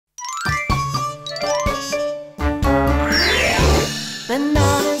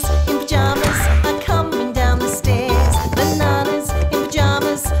Bananas in pyjamas are coming down the stairs. Bananas in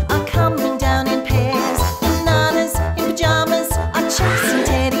pyjamas are coming down in pairs. Bananas in pyjamas are chasing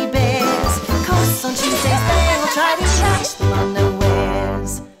teddy bears. 'Cause on Tuesdays they'll try to catch them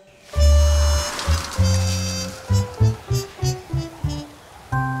unawares.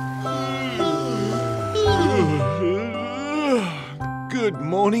 Good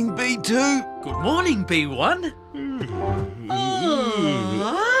morning, B2. Good morning, B1.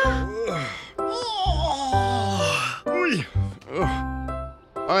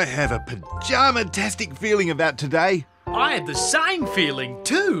 I have a pyjama-tastic feeling about today. I had the same feeling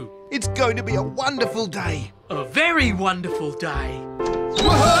too. It's going to be a wonderful day. A very wonderful day.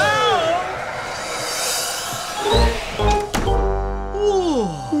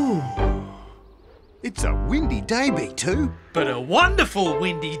 It's a windy day, B2. But a wonderful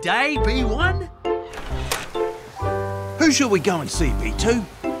windy day, B1. Who shall we go and see, B2?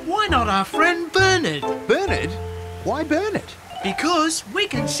 Why not our friend Bernard? Bernard? Why Bernard? Because we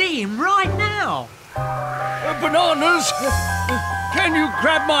can see him right now. Bananas! Can you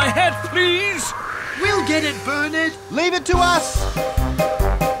grab my hat, please? We'll get it, Bernard. Leave it to us.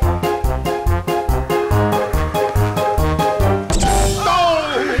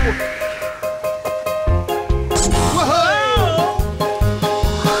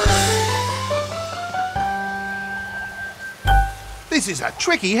 This is a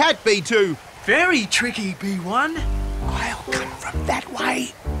tricky hat, B2. Very tricky, B1. I'll come from that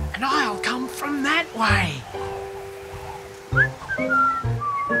way. And I'll come from that way.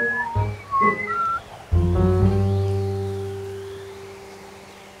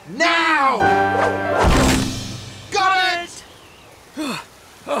 Now! Got it!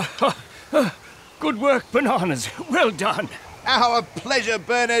 Good work, Bananas. Well done. Our pleasure,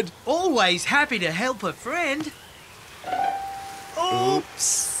 Bernard. Always happy to help a friend.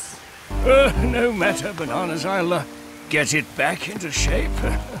 Oops. No matter, Bananas. I'll get it back into shape.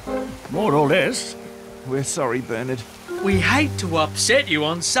 More or less. We're sorry, Bernard. We hate to upset you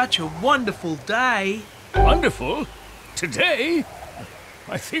on such a wonderful day. Wonderful? Today?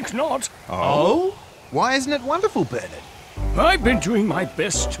 I think not. Oh? Why isn't it wonderful, Bernard? I've been doing my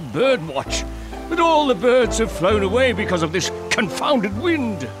best to bird watch, but all the birds have flown away because of this confounded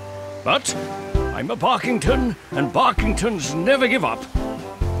wind. But I'm a Barkington, and Barkingtons never give up.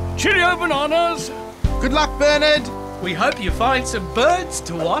 Cheerio, Bananas! Good luck, Bernard. We hope you find some birds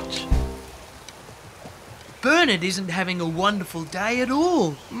to watch. Bernard isn't having a wonderful day at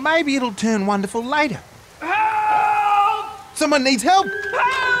all. Maybe it'll turn wonderful later. Help! Someone needs help.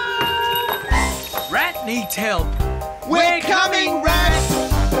 Rat needs help. We're coming, Rat!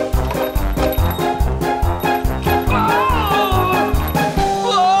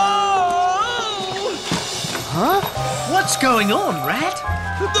 Huh? What's going on, Rat?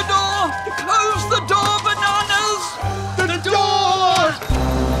 The door! Close the door, Bananas! The door!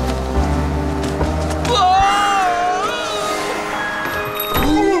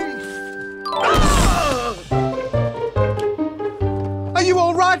 Are you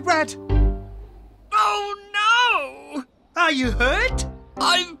all right, Rat? Oh, no! Are you hurt?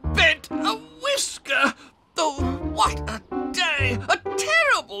 I've bent a whisker! Oh, what a day! A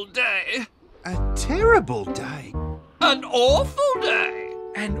terrible day! A terrible day. An awful day!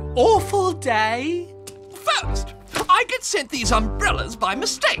 An awful day? First, I get sent these umbrellas by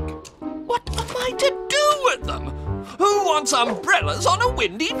mistake. What am I to do with them? Who wants umbrellas on a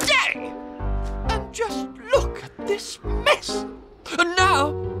windy day? And just look at this mess. And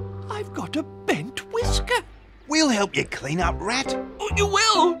now I've got a bent whisker. We'll help you clean up, Rat. Oh, you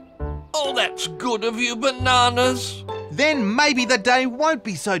will? Oh, that's good of you, Bananas. Then maybe the day won't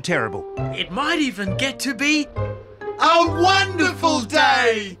be so terrible. It might even get to be A wonderful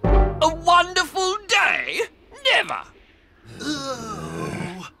day! A wonderful day? Never.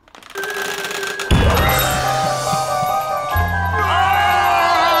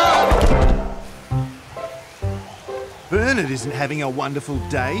 Bernard isn't having a wonderful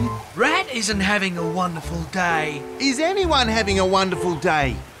day. Rat isn't having a wonderful day. Is anyone having a wonderful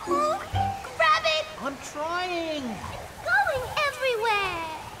day? Grab it! I'm trying. Going everywhere!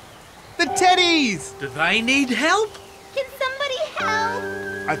 The teddies! Do they need help? Can somebody help?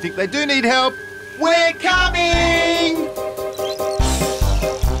 I think they do need help. We're coming!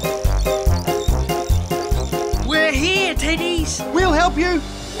 We're here, teddies. We'll help you.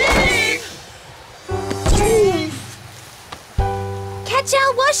 Catch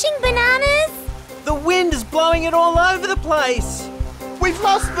our washing, Bananas! The wind is blowing it all over the place. We've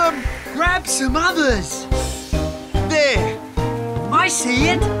lost them. Grab some others. There. I see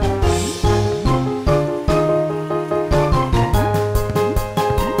it.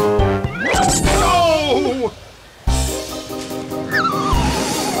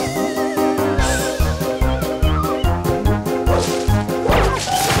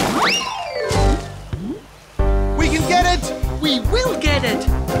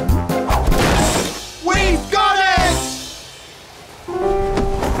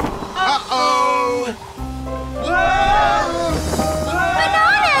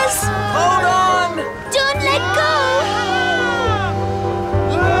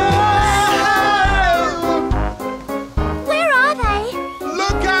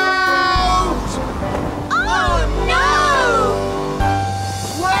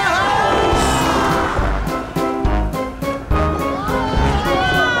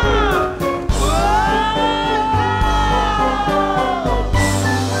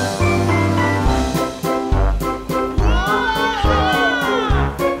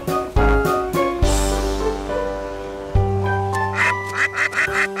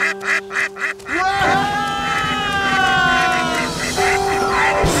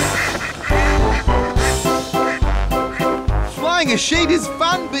 sheet is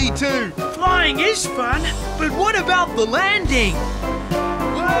fun, B2. Flying is fun, but what about the landing?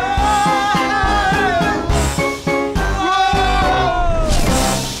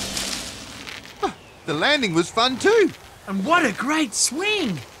 The landing was fun too. And what a great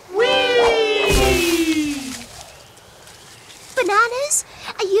swing! Whee! Bananas,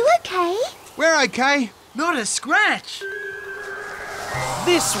 are you okay? We're okay. Not a scratch.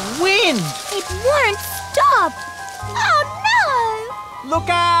 This wind! It won't stop. Oh Look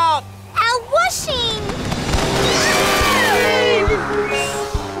out! no! Our washing!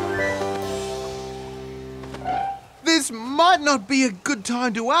 This might not be a good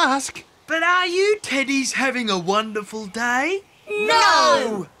time to ask. But are you Teddy's having a wonderful day?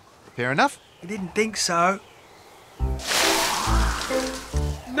 No! Fair enough. I didn't think so.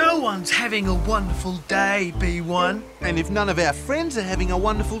 No one's having a wonderful day, B1. And if none of our friends are having a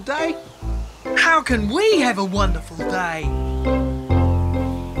wonderful day, How can we have a wonderful day?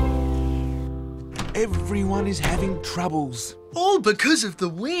 everyone is having troubles. All because of the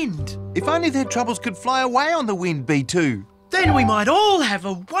wind. If only their troubles could fly away on the wind, B2. Then we might all have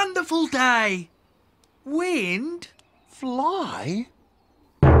a wonderful day. Wind? Fly?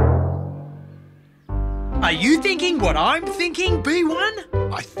 Are you thinking what I'm thinking,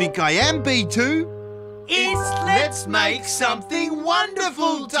 B1? I think I am, B2. It's Let's Make Something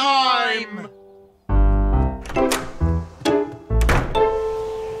Wonderful time!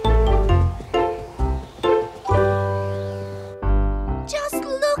 Just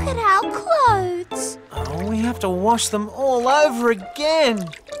look at our clothes. Oh, we have to wash them all over again.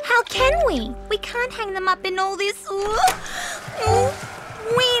 How can we? We can't hang them up in all this wind.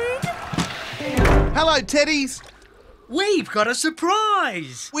 Hello, Teddies. We've got a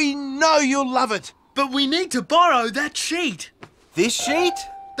surprise! We know you'll love it. But we need to borrow that sheet. This sheet?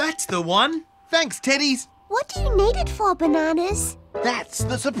 That's the one. Thanks, Teddies. What do you need it for, Bananas? That's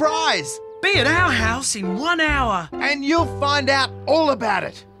the surprise. Be at our house in 1 hour. And you'll find out all about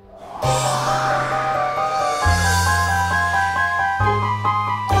it.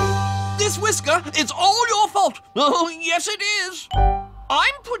 This whisker, it's all your fault. Oh, yes, it is.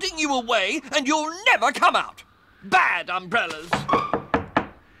 I'm putting you away and you'll never come out. Bad umbrellas.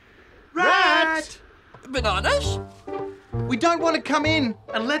 Rat! Bananas? We don't want to come in,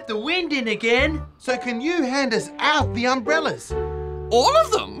 And let the wind in again. so can you hand us out the umbrellas? All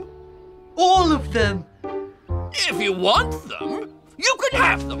of them? All of them. If you want them, you can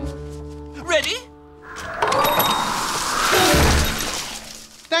have them. Ready?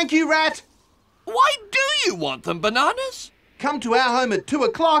 Thank you, Rat. Why do you want them, Bananas? Come to our home at 2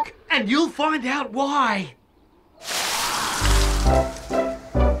 o'clock. And you'll find out why.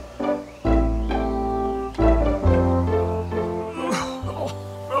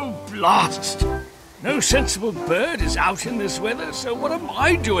 Oh, blast! No sensible bird is out in this weather, so what am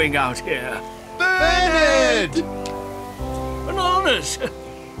I doing out here? Bernard! Bananas!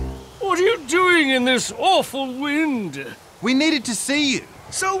 What are you doing in this awful wind? We needed to see you.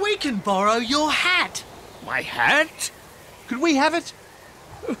 So we can borrow your hat. My hat? Could we have it?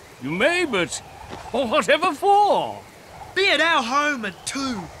 You may, but whatever for? Be at our home at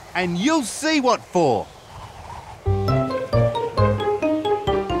 2. And you'll see what for.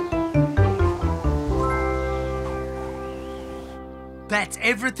 That's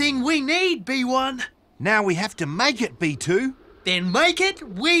everything we need, B1. Now we have to make it, B2. Then make it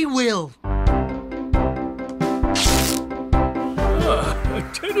we will.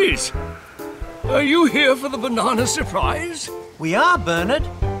 Teddies, are you here for the banana surprise? We are, Bernard.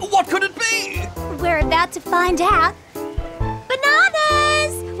 What could it be? We're about to find out.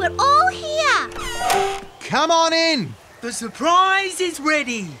 Bananas! We're all here. Come on in. The surprise is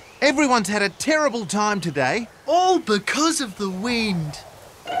ready. Everyone's had a terrible time today. All because of the wind.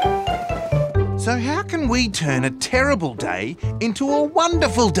 So how can we turn a terrible day into a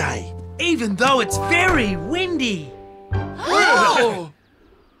wonderful day? Even though it's very windy. Oh!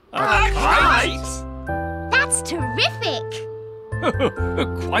 Right. That's terrific.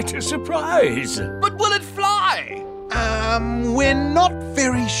 Quite a surprise. But will it fly? We're not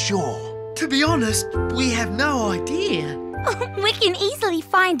very sure. To be honest, we have no idea. We can easily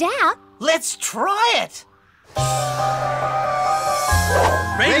find out. Let's try it.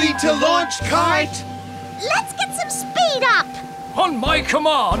 Ready to launch, kite? Let's get some speed up. On my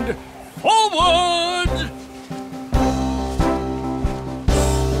command, forward!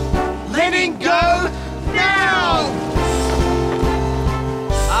 Letting go now!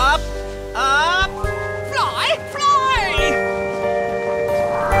 Up, up. Fly, fly!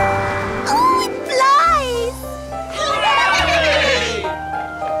 Oh, it flies.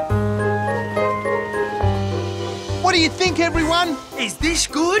 What do you think everyone? Is this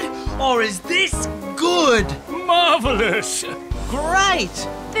good or is this good? Marvellous! Great!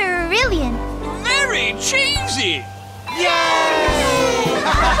 Brilliant. Very cheesy!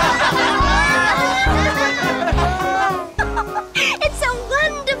 It's a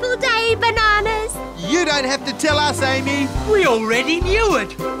wonderful day, Bananas. You don't have to tell us, Amy. We already knew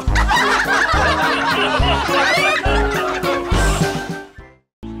it.